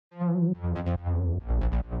I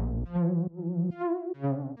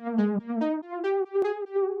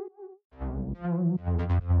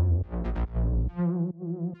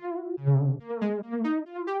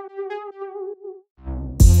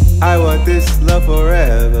want this love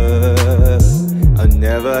forever. I'll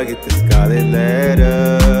never get the scarlet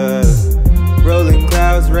letter. Rolling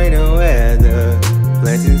clouds, rain and weather.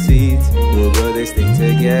 Planting seeds, we'll grow this thing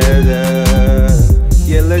together.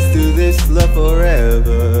 Yeah, let's do this love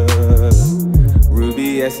forever.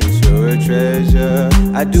 Ruby essence, you're a treasure.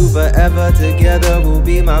 I do forever, together will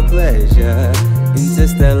be my pleasure.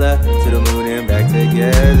 Interstellar, to the moon and back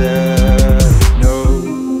together.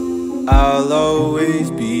 No, I'll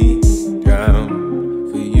always be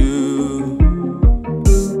down for you.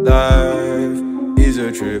 Life is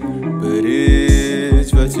a trip, but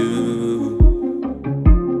it's for two.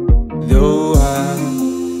 Though I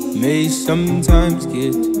may sometimes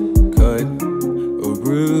get cut or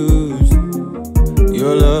bruised,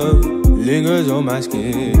 your love lingers on my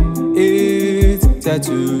skin, it's a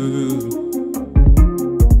tattoo.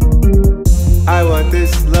 I want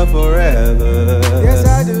this love forever. Yes,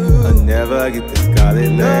 I do. I'll never get the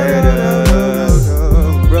scarlet letter.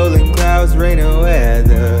 Rolling clouds, rain and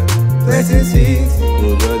weather. Planting seeds,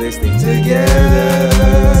 we'll grow this thing together.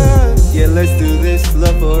 Yeah, let's do this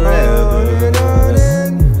love forever.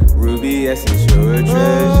 Ruby essence, you're a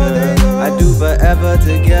treasure. I do forever,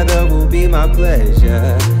 together will be my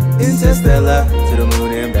pleasure. Interstellar, to the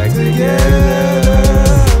moon and back together.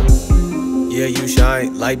 Yeah, you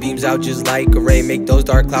shine, light beams out just like a ray. Make those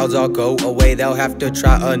dark clouds all go away. They'll have to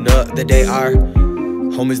try another day. Our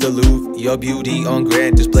home is the Louvre, your beauty on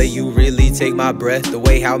grand display. You really take my breath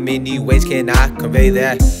away. How many ways can I convey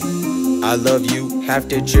that I love you? Have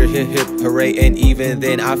to cheer, hip hip hooray. And even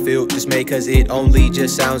then I feel dismay, cause it only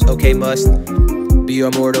just sounds okay. Must be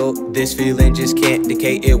immortal, this feeling just can't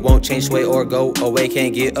decay. It won't change, sway or go away.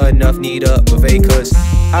 Can't get enough, need a buffet, cause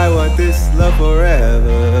I want this love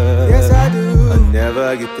forever. Yes, I do. I'll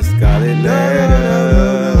never get the scarlet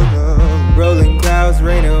letter. Rolling clouds,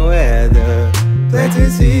 rain and weather. Planting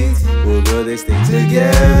seeds, we'll grow this thing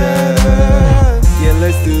together. Yeah,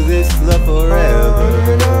 let's do this love forever.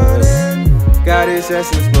 Goddess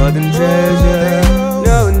essence more than treasure.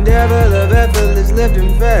 No endeavor, love effortless,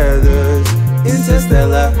 lifting feathers.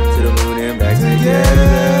 Interstellar, to the moon and back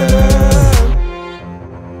together.